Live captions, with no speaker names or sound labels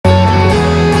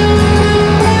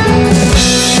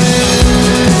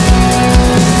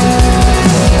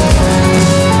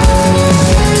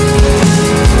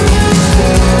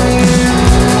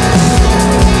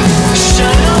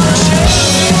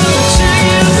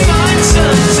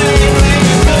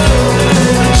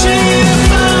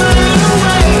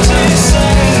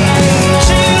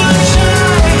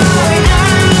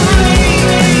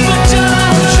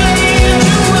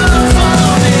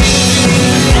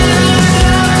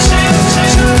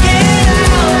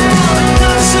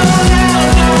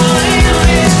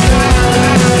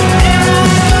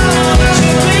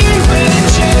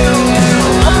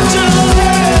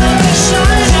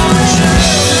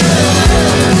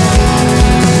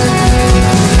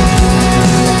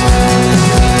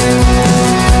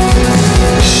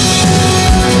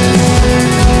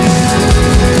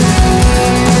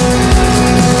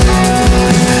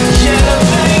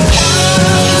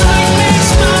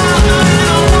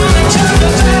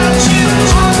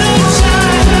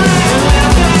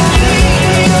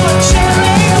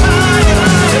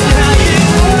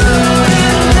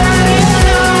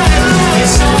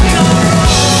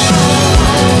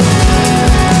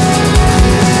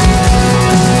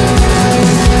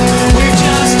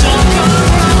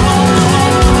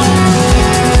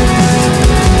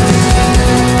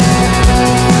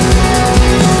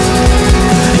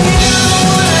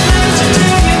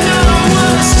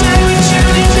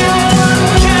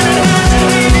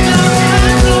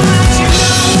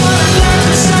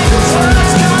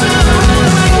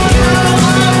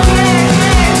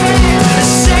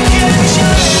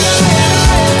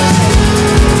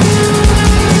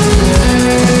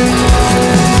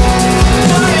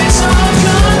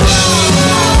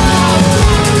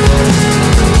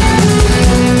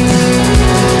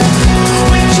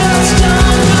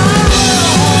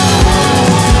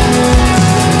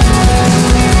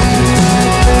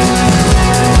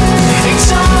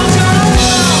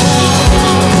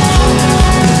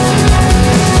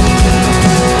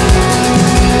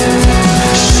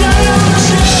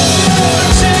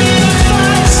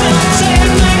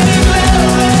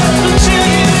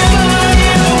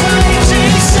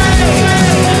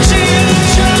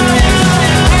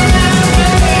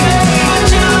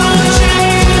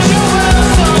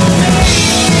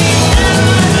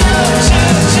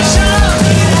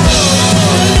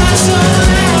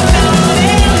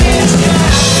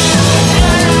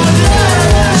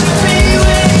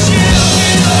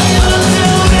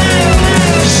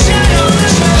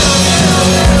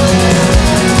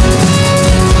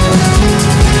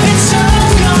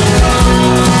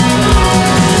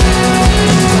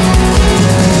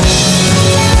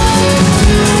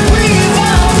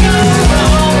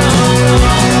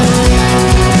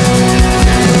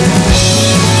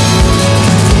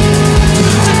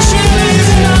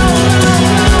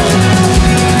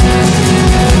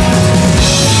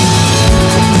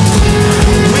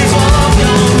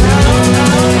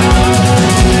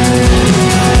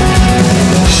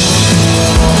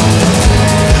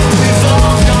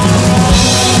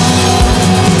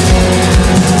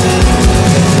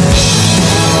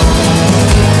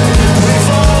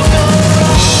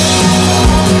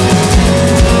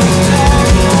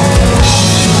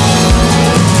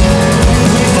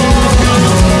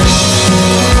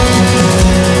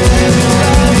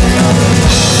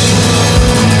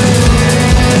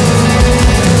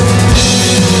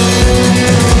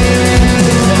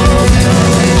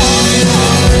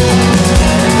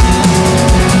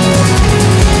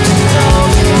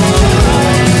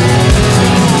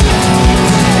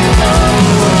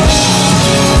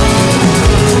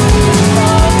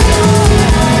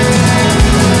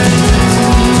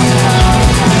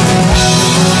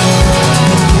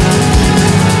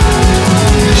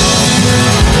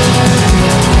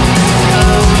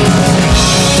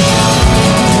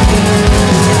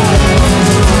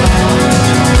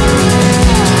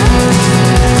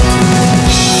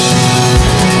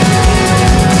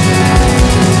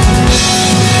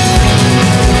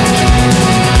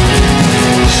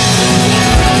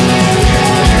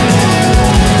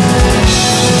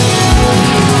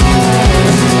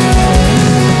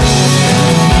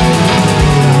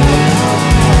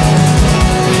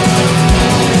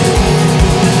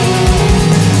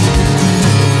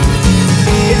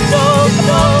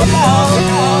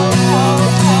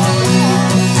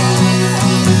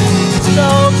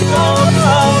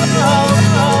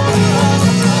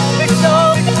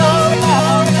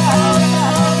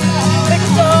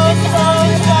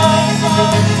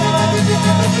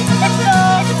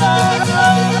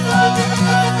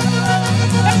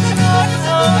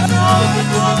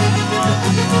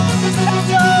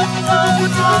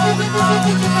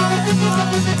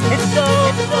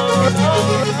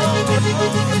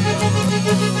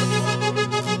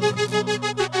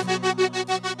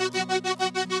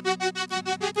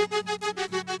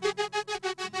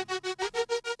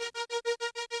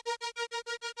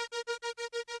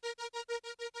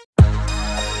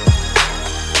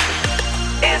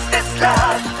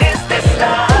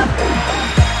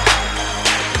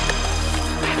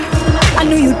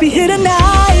knew you'd be here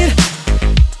tonight.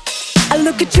 I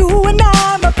look at you and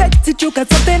I'm affected. You got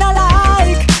something I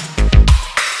like.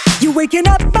 You waking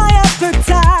up my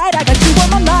appetite. I got you on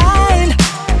my mind.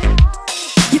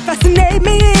 You fascinate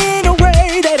me in a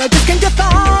way that I just can't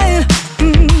define.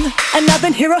 And I've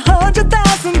been here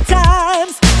 100,000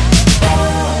 times.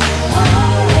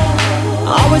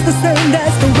 Always the same,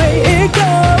 that's the way it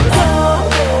goes.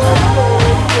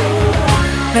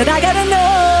 But I gotta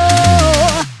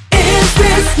know, is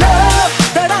this love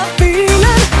that I'm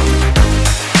feeling?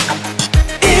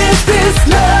 Is this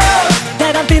love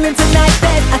that I'm feeling tonight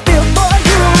that I feel for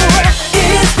you?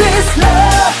 Is this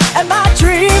love? Am I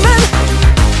dreaming?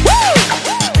 Woo!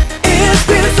 Is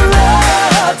this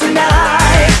love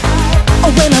tonight?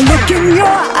 Oh, when I look in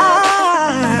your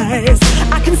eyes,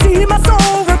 I can see my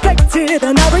soul reflected,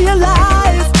 and I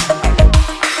realize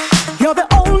you're the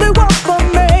only one for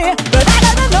me. But I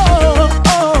gotta know,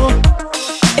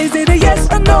 is it a yes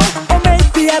or no? Or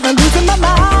maybe I'm losing my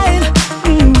mind.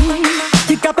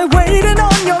 You got me waiting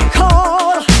on your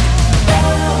call.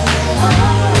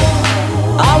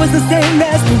 Always the same,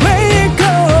 that's the way it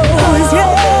goes, yeah.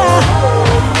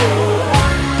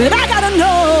 But I gotta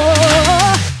know,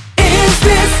 is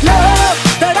this love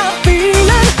that I'm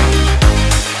feeling?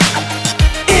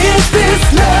 Is this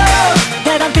love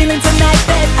that I'm feeling tonight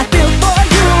that I feel for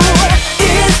you?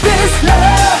 Is this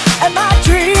love? Am I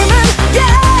dreaming?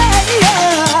 Yeah,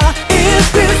 yeah. Is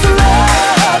this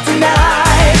love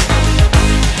tonight?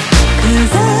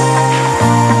 'Cause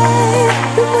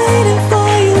I've been waiting for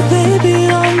you, baby,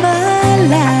 all my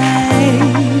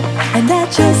life, and I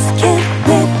just can't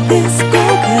let this go.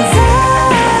 'Cause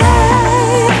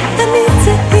I need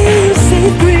to hear you say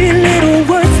 3 little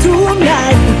words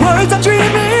tonight, the words I'm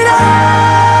dreaming of.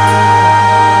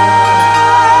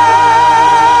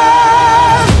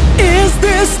 Is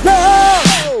this love?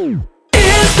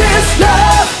 Is this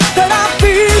love that I'm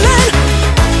feeling?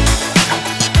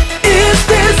 Is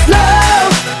this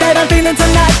love that I'm feeling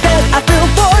tonight that I feel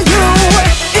for you?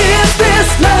 Is this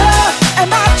love?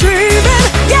 Am I dreaming?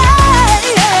 Yeah,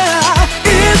 yeah.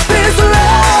 Is this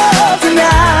love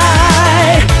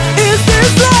tonight? Is this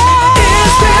love?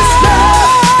 Is this love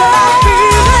that I'm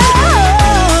feeling?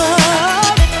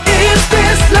 Is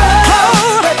this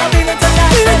love that I'm feeling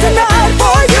tonight? Feeling tonight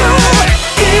for you.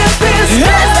 Is this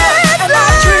love? Am I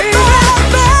dreaming,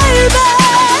 baby?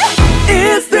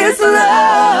 Is this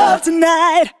love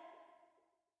tonight?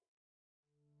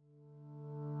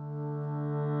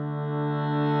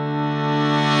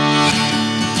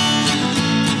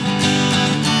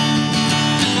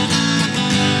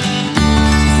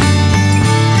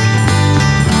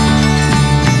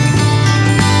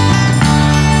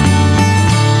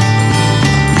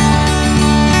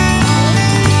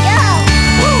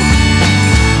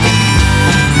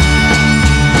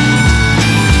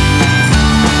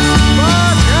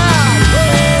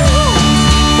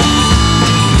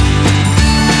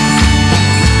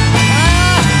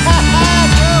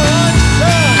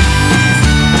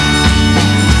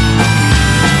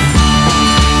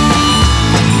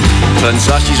 Prince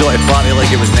Ashes ought to party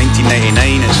like it was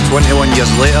 1999. It's 21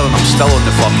 years later and I'm still on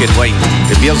the fucking wine.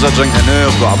 The beers I drink now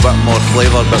have got a bit more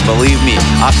flavour, but believe me,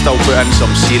 I still put in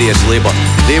some serious labour.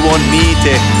 They want me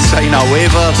to sign a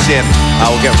waiver saying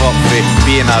I'll give up for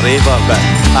being a raver, but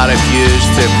I refuse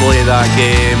to play that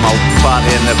game. I'll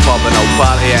party in the pub and I'll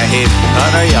party at home.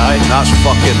 Aye, that's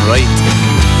fucking right.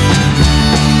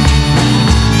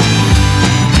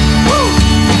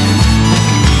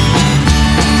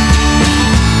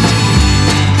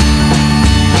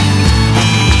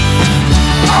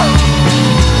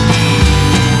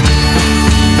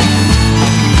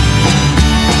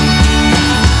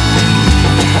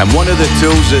 And one of the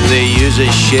tools that they use is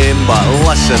shame, but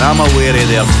listen, I'm aware of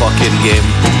their fucking game.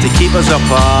 To keep us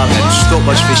apart and stop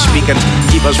us from speaking,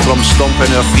 keep us from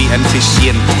stomping our feet and from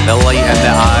seeing the light in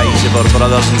the eyes of our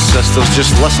brothers and sisters.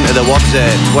 Just listen to the words of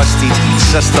Twisted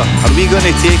Sister. Are we going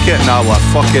to take it? Nah, we're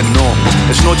fucking no.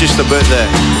 It's not just about the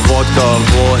vodka or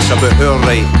blow, it's about our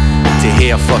right to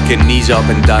hae our fucking knees up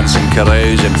and dance and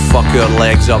carouse and fuck our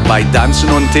legs up by dancing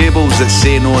on tables that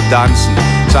say no dancing.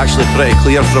 It's actually pretty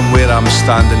clear from where I'm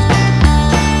standing.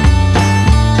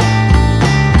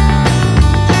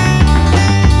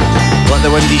 let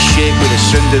the windy shake with the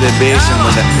sound of the bass, and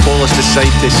when the police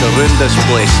decide to surround this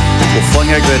place, we'll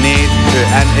fling a grenade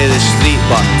out into the street.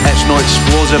 But it's not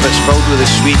explosive, it's filled with the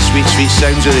sweet, sweet, sweet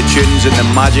sounds of the tunes and the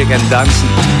magic and dancing.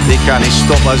 They can't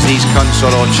stop us, these cunts are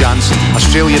all chancing.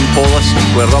 Australian police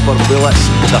with rubber bullets,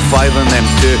 they're firing them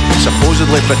too.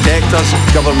 Supposedly protect us,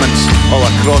 governments all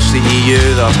across the EU,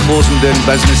 they're closing down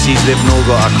businesses, they've no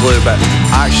got a clue. But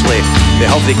actually, they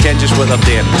have, they ken just what they're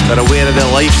doing. They're aware of the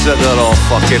lives that they're all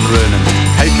fucking ruining.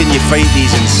 How can you fight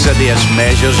these insidious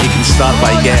measures? You can start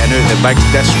by getting out the big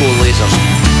disco lasers.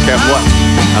 Kev, what?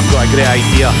 I've got a great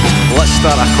idea. Let's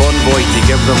start a convoy to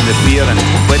give them the fear, and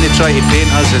when they try to paint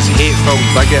us as hate-filled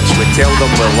bigots, we tell them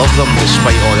we love them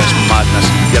despite all this madness.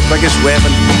 Your biggest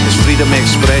weapon is freedom of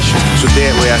expression, so do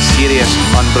it with a serious,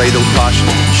 unbridled passion.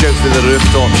 Shout through the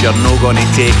rooftops, you're no gonna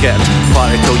take it, and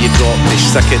party till you drop, they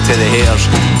stick it to the haters.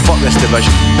 Fuck this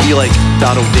division, be like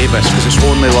Daryl Davis, cause it's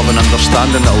only love and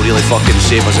understanding that'll really fucking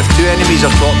save us. If two enemies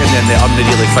are talking, then they aren't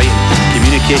really fighting.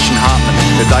 Communication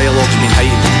happening, the dialogue's been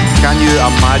heightened. Can you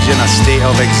imagine a state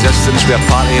of existence where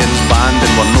partying's banned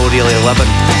and we're no really living?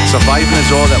 Surviving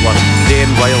is all that we're doing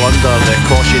while under the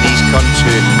caution of these cunts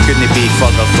who couldn't be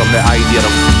further from the idea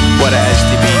of what it is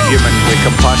to be human, with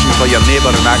compassion for your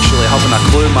neighbour and actually having a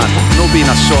clue, man. No being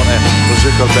a sort of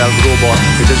Zuckerberg robot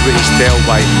who does what he's told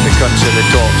by the cunts at the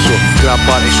top. So grab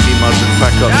party streamers and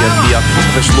pick up your beer.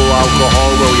 If it's low alcohol,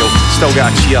 well, you'll still get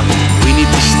a cheer. We need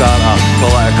to start a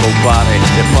political party.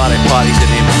 The party's the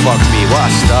name, fuck me, what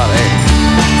a start, eh?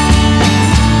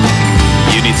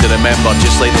 You need to remember,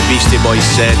 just like the Beastie Boys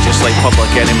said, just like Public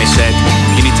Enemy said,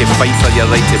 you need to fight for your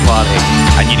right to party,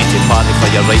 and you need to party for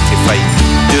your right to fight.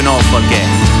 Do not forget,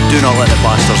 do not let the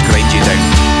bastards grind you down.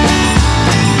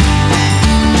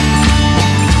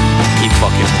 Keep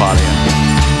fucking partying.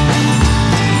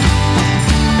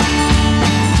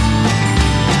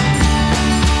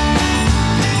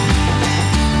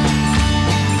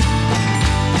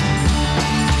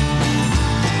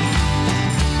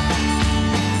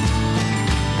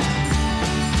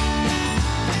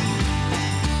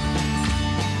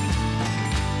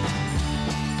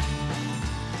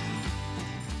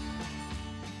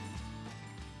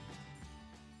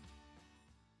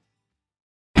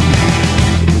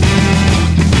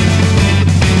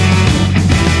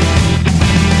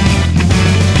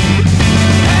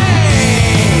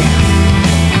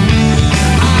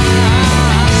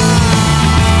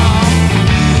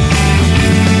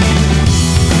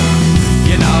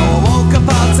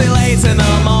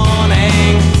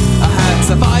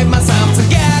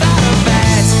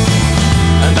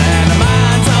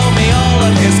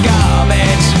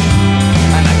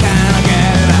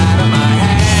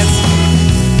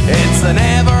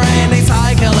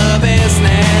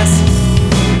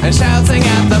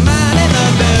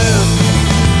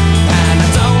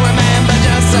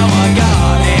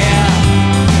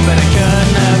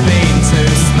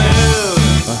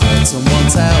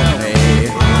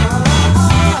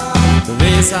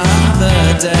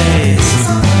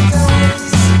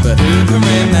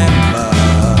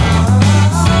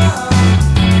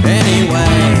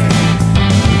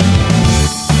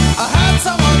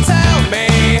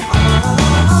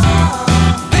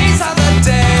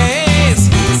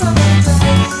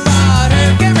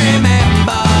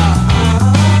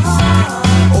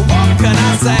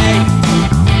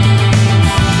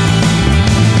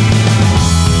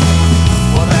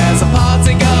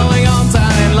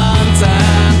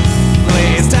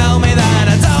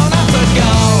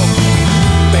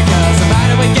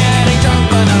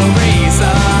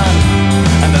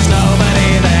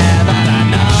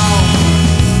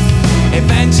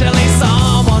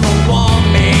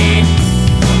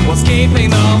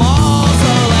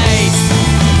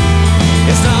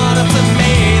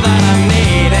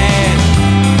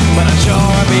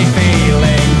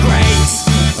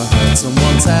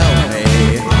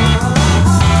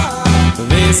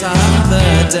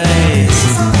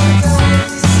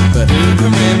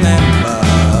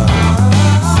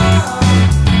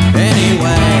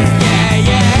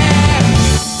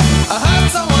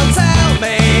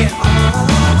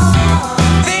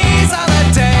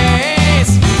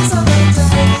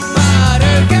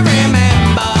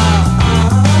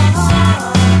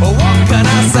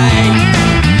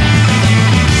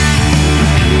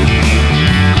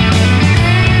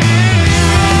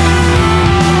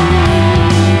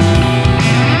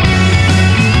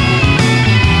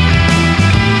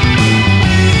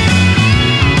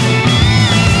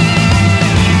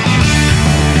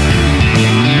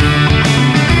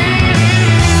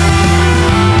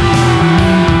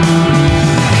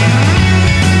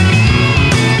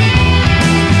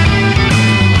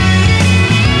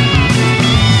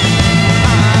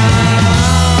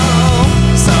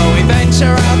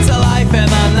 to life in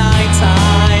the night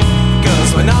time, 'cause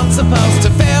we're not supposed to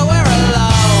feel we're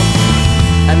alone.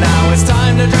 And now it's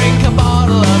time to drink a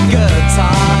bottle of good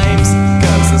times,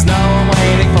 'cause there's no one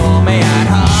waiting for me at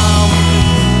home.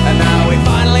 And now we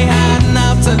finally had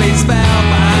enough to be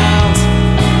spellbound.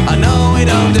 I know we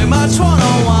don't do much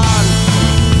one-on-one,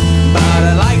 but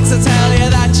I'd like to tell you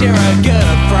that you're a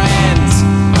good friend,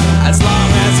 as long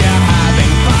as you're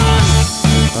having fun.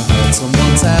 I heard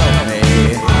someone tell me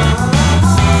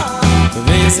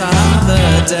these are the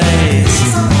days,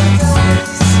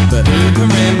 but who can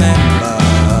remember?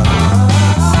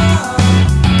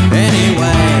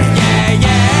 Anyway, yeah,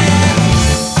 yeah,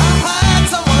 I heard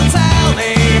someone tell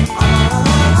me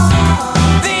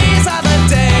these are the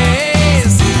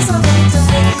days,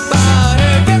 but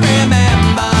who can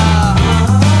remember?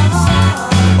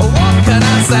 What can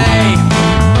I say?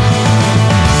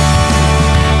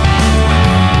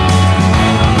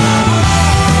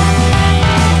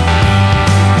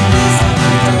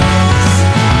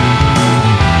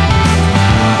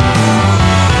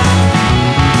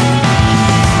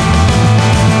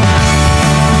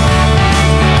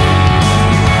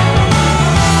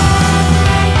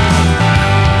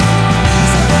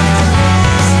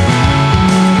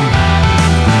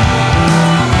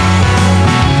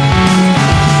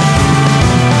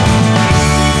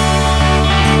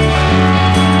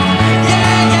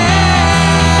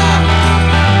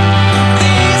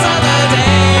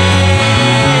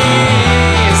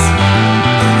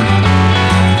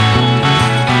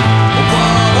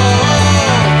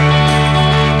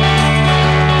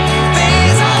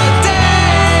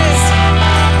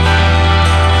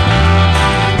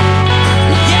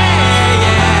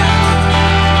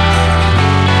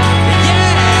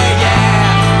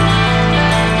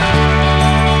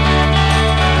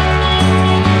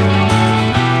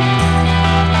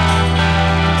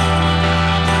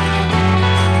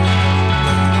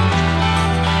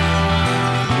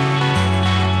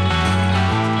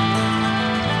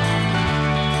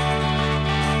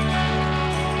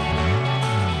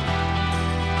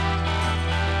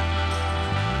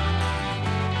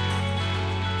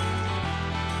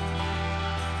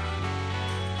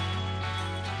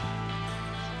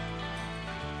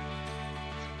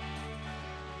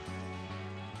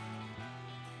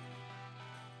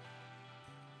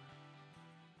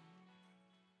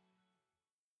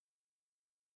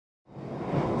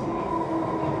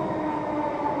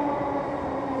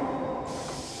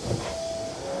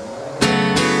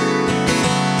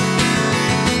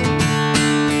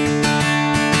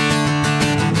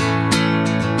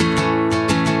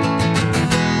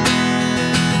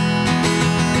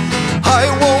 I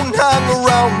won't hang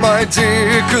around, my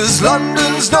dear, 'cause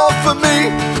London's not for me.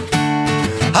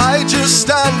 I just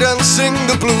stand and sing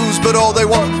the blues, but all they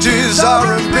want is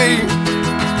R&B.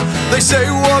 They say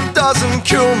what doesn't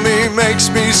kill me makes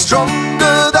me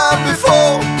stronger than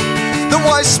before. Then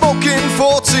why smoking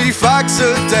 40 fags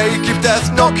a day keep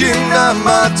death knocking at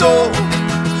my door?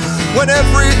 When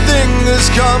everything has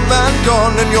come and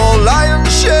gone and your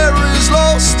lion's share is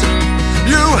lost,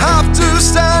 you have to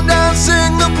stand and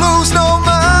sing the blues no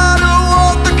matter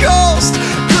what the cost.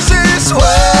 'Cause it's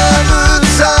where the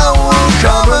town will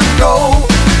come and go,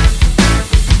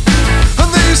 and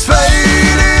these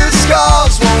faded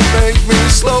scars won't make me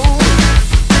slow.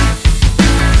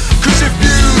 'Cause if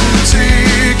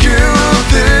beauty killed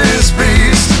this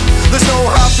beast, there's no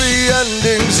happy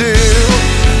endings here.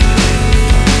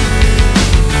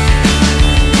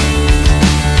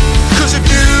 'Cause if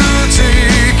beauty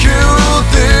killed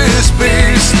this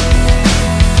beast,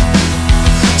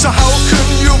 so how can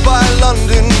you buy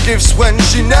London gifts when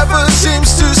she never seems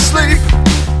to sleep?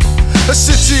 A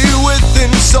city with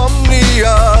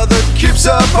insomnia that keeps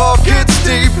her pockets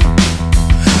deep.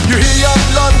 You hear young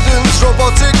London's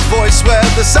robotic voice where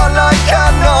the sunlight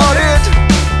cannot hit.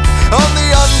 On the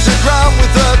underground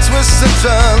with her twists and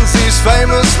turns, these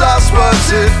famous last words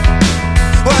hit.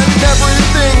 When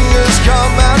everything has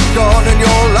come and gone and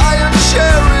your lion's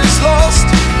share is lost,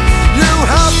 you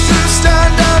have to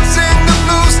stand and sing the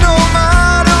blues no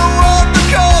matter what the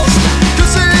cost.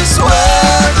 'Cause it's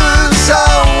where the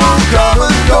sound will come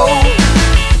and go,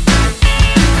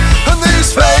 and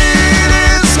these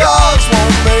faded scars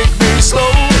won't make me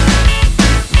slow.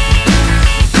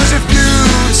 'Cause if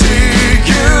beauty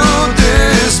killed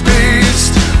this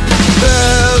beast,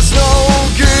 there's no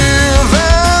give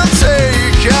and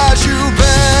take as you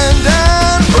bend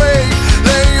and break.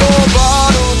 Lay your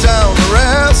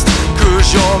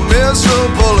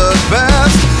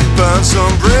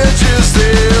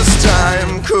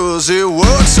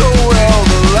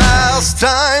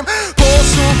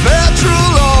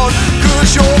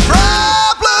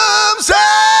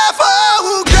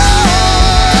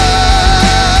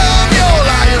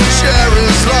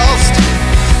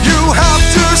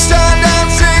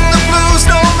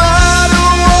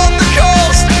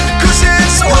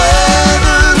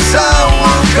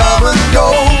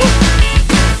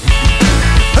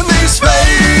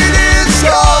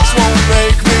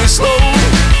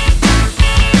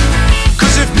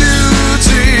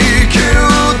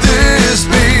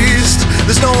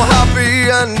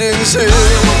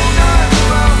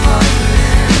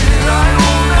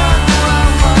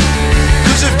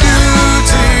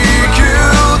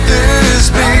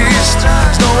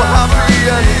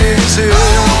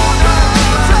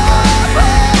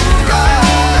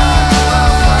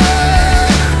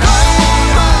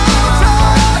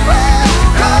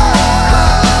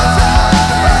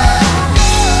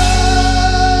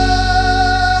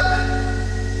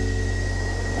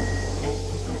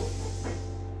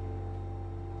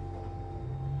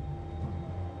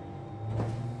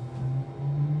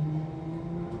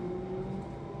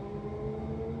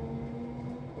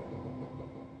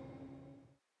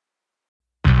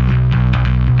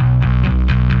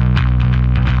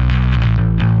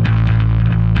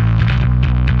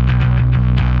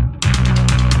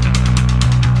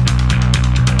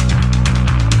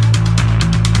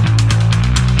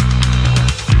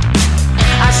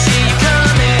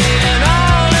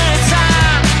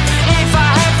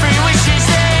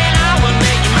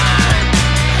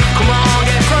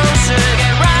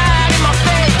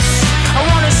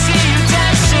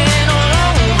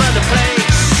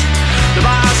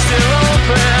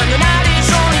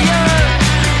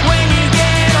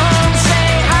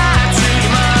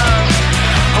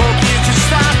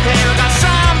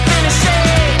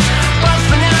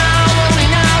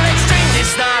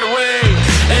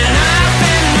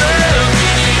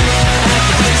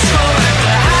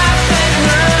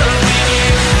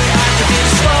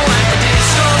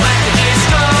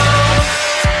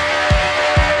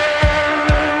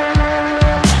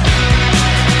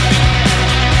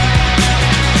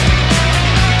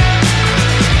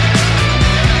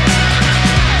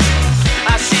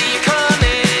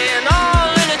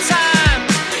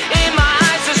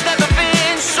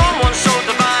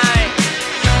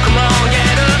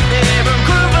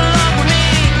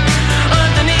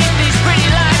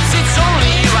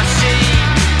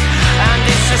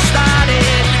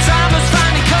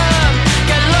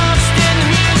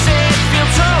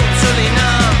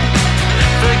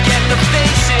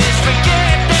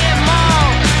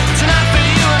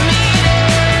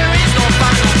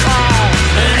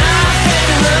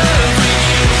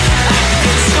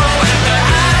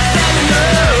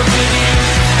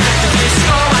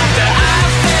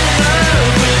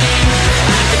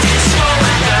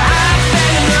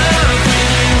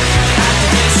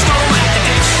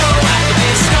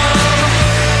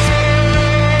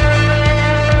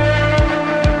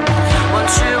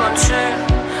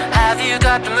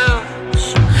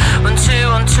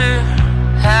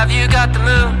you got the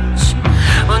moves?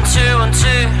 1, 2, 1,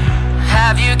 2.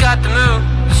 Have you got the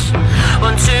moves?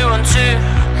 1, 2, 1, 2.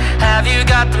 Have you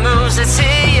got the moves? Let's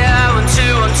see ya. 1,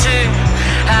 2, 1, 2.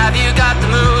 Have you got the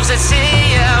moves? Let's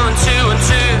see ya. 1, 2, 1,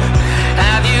 2.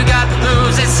 Have you got the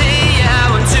moves? Let's see ya.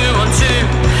 1, 2, 1, 2.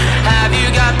 Have you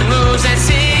got the moves? Let's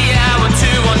see ya. 1, 2,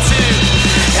 1,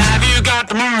 2. Have you got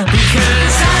the moves?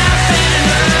 Because I fell in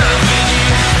love with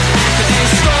you. Could you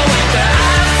slow it down?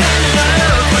 I fell in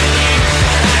love with you.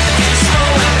 Could you slow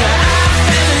it down? I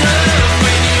fell in love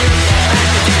with you.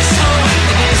 Could you slow it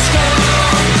down?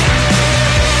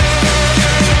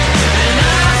 And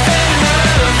I fell in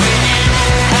love with you.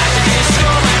 Could you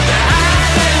slow it down? I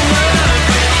fell in love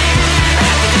with you.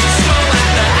 Could you slow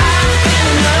it down? I fell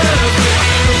in love with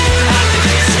you.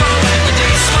 Could you slow it? Could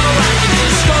you slow it? Could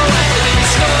you slow it? Could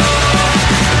you slow it?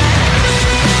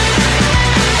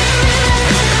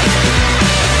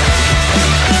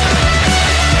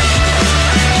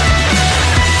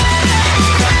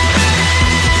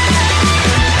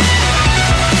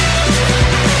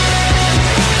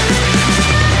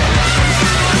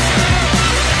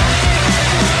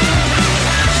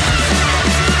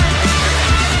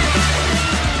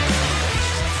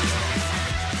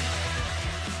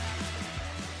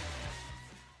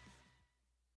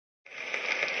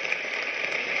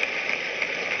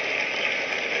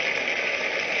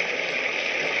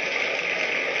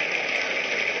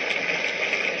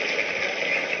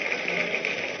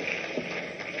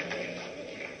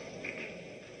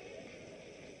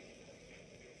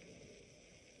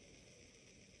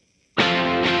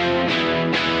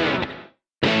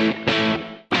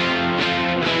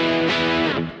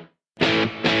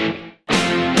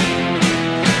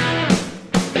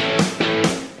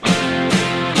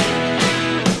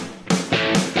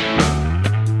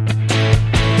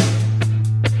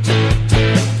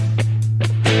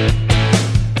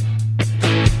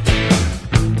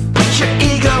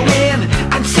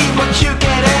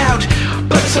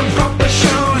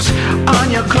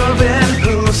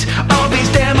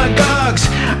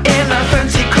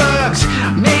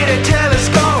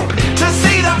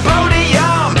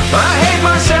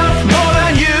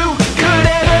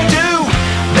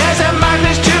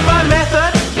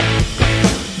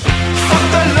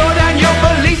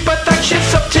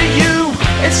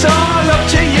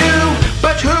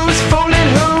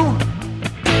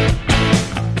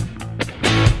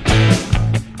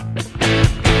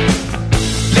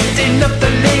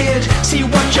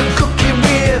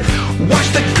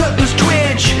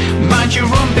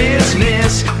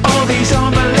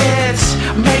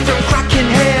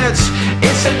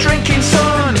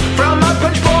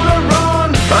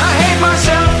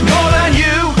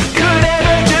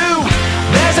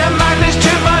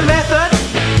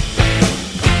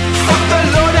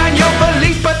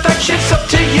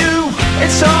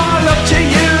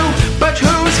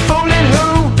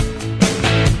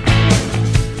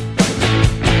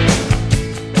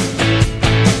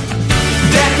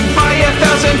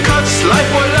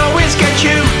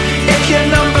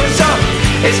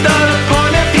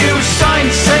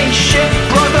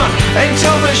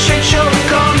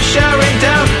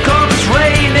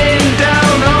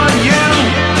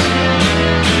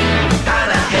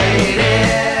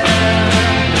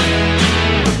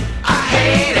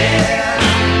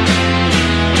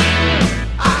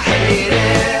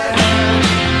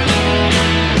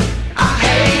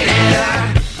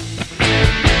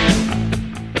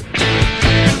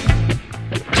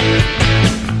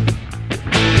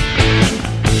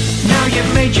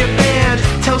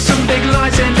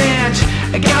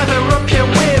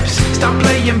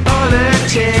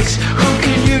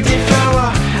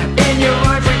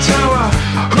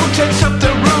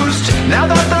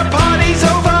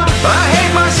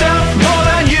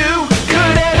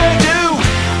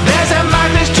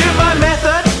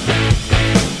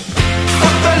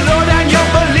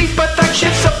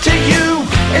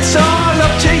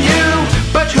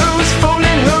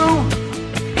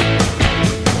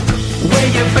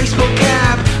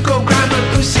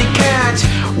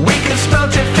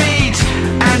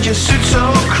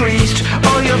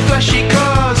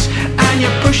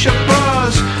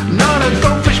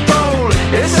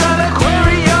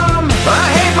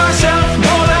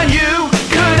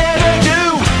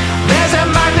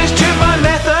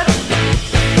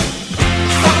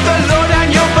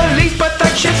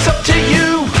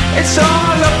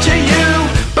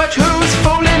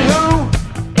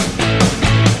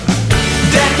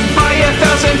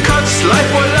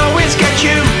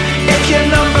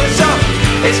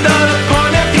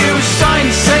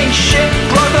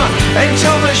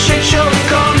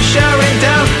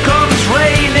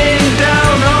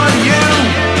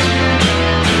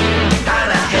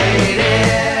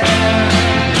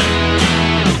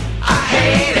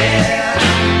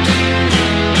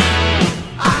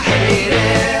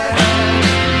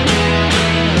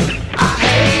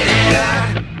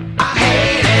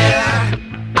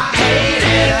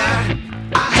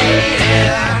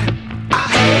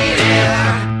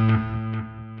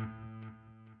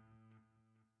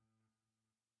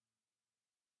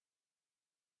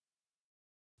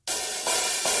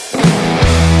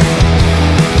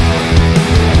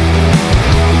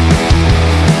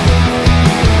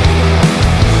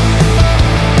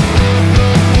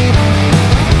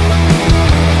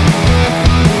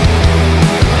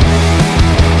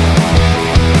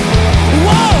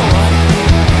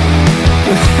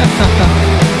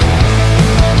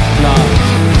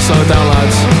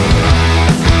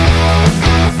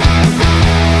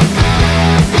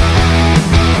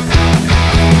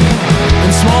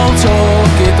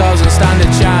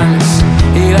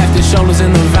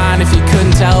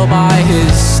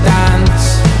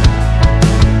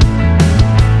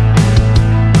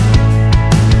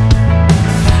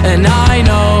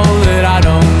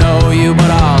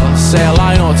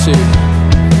 to,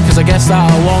 'cause I guess that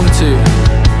I want to.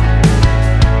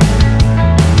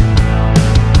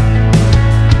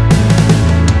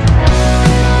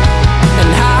 And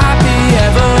happy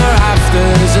ever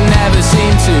afters never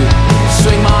seem to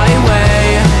swing my way,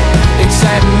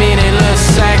 except meaningless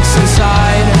sex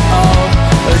inside of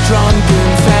a drunken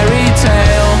fairy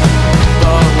tale.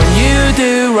 But when you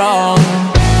do wrong,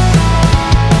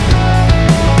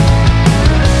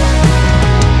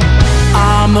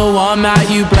 I'm the one that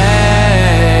you blame.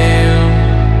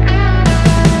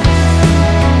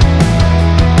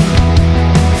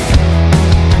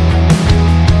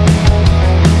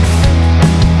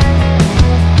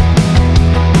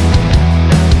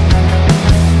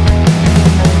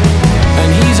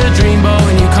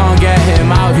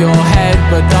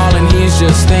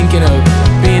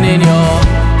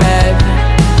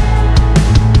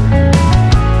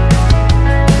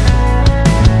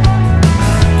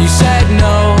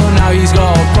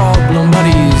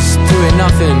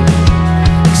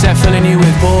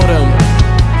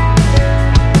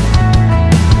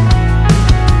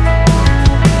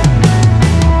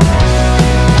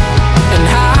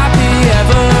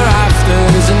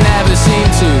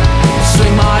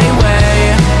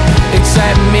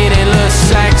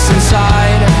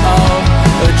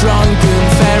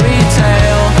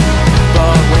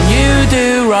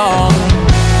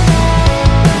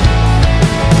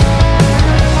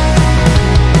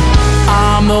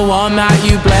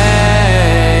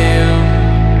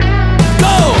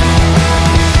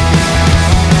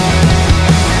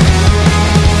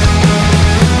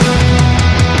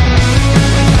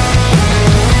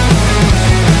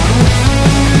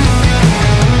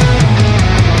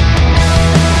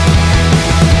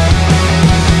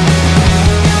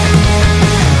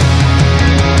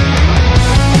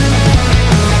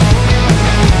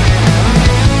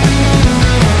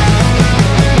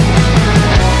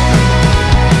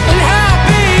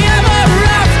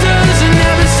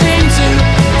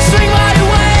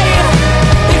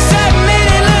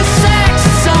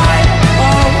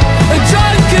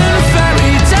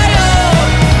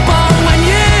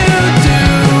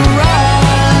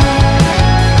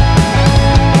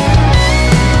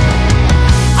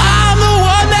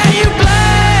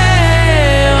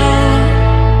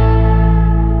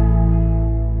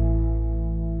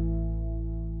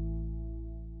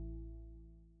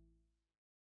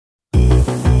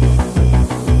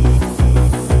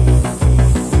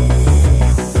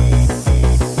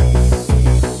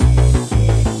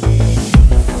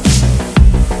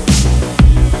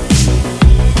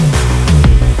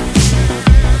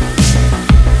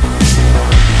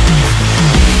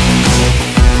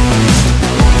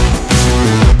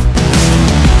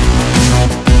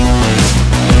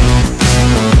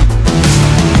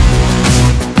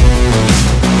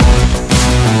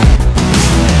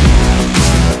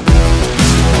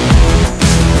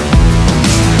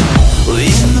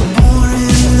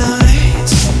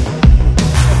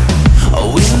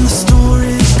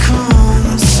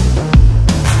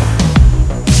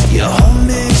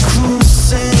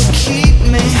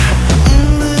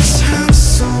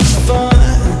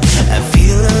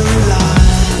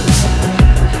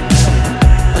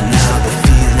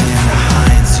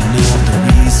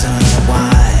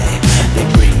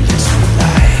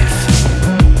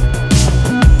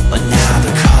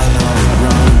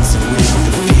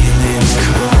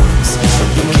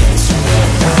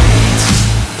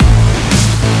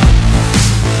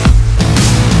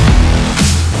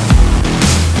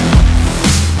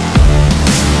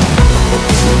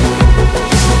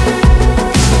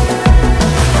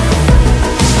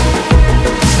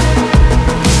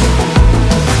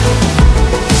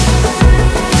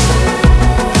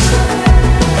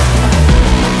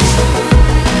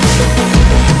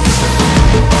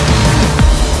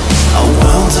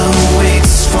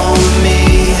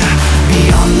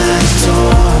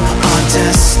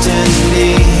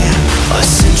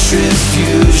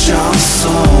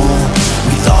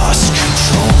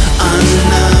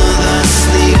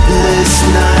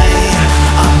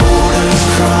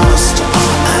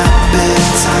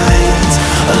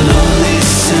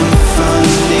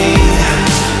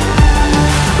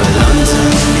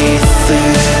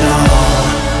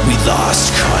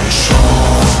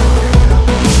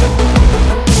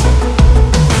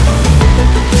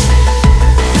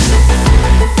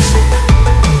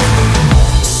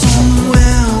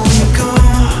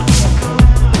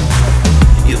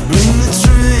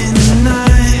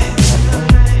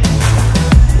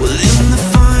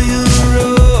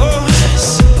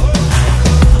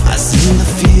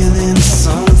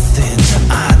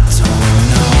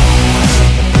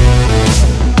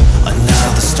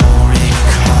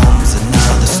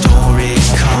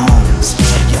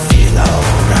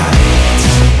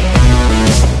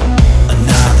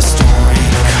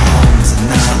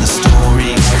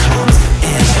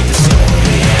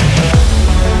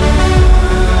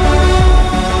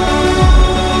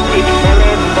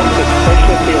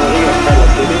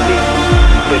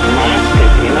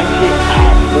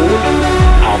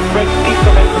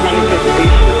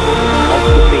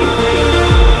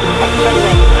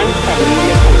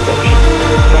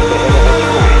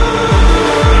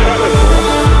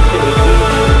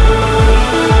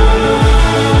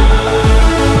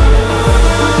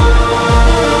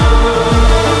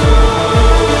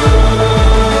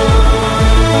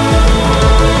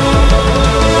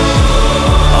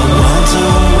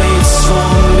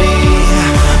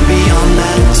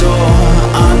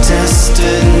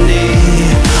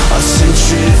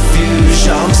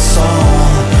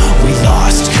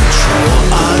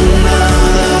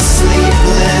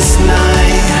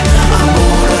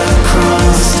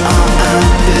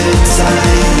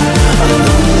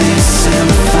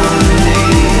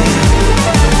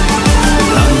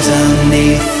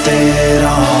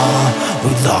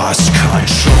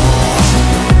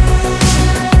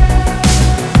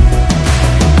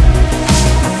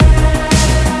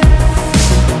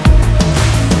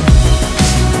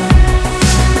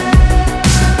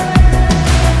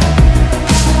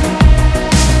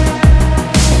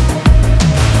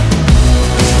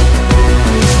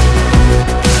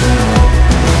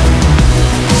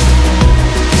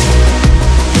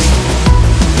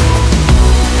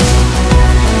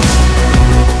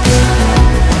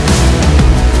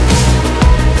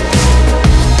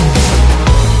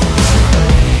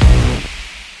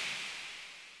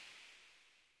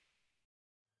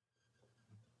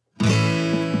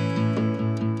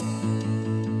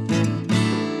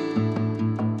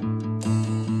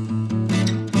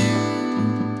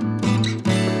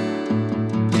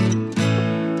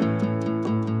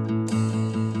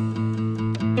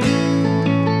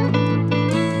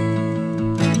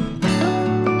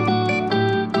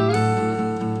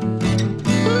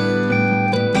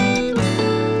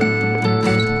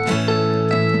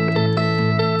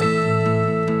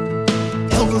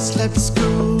 left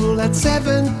school at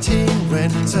 17,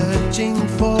 went searching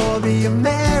for the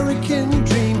American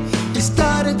dream. He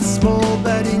started small,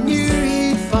 but he knew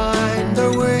he'd find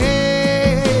a way.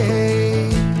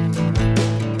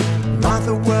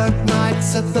 Mother worked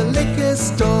nights at the liquor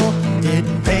store. It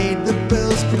paid the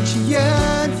bills, but she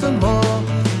yearned for more.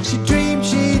 She dreamed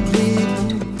she'd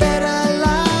lead a better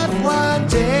life one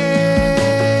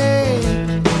day.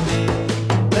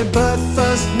 They both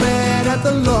first met at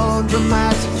the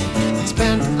laundromat,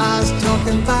 spent hours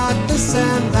talking about this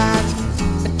and that.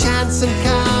 A chance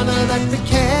encounter that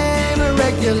became a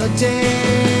regular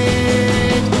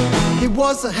date. It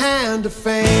was the hand of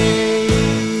fate.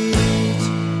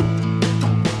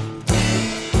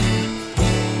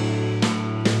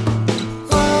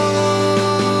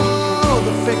 Oh,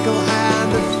 the fickle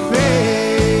hand of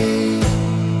fate.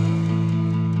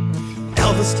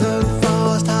 Elvis learned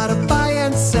fast how to buy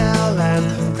and sell, and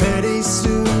pretty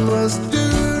soon was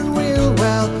doing real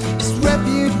well. His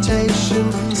reputation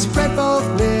spread both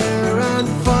near and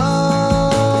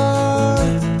far.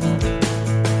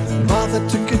 Martha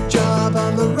took a job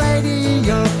on the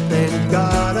radio, then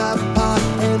got a part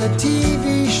in a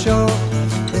TV show.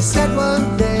 They said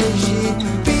one day she'd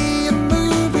be a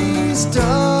movie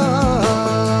star.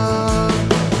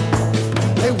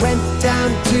 They went down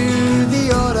to the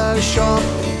auto shop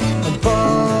and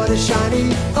bought a shiny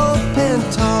open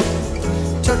top.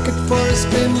 Took it for a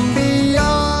spin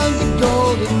beyond the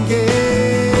Golden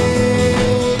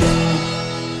Gate,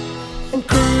 and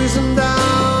cruising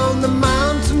down the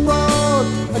mountain road,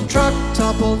 a truck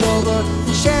toppled over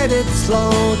and shed its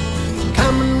load.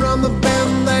 Coming round the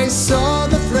bend, they saw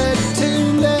the thread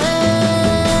too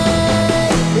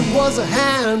late. It was a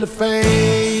hand of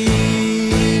fate.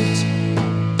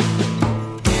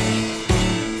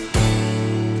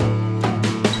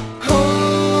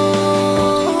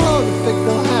 Oh, the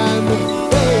fickle hand of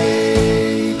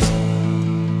fate.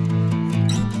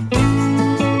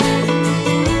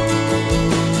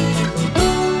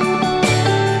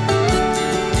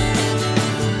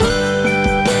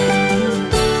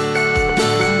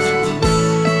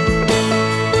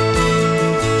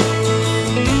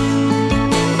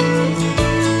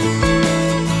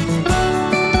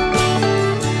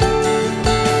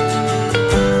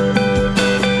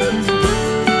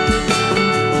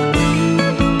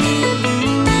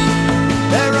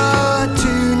 There are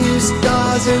two new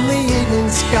stars in the evening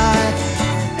sky.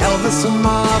 Elvis and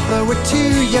Martha were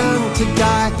too young to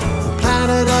die.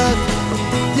 Planet Earth,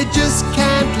 you just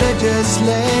can't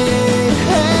legislate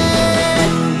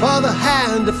for the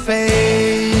hand of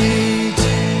fate.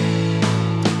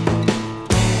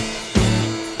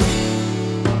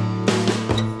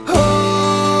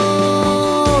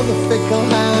 Oh, the fickle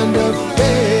hand of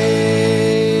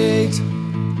fate.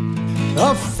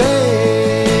 Of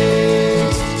fate.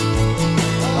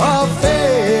 Of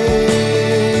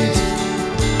fate.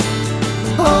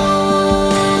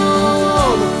 Oh,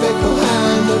 the fickle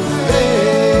hand of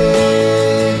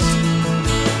fate.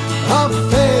 Of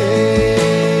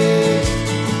fate.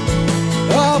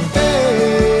 Of fate.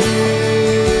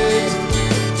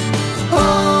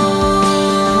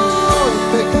 Oh, the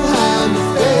fickle hand of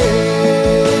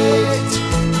fate.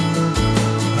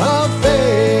 Of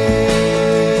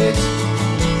fate.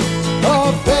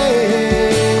 Of fate.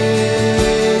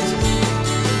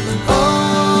 Oh,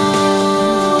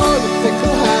 the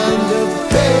fickle hand of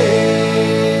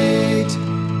fate.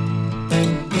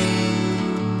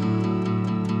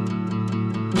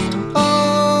 Oh,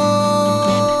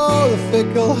 the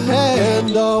fickle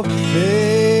hand of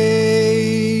fate.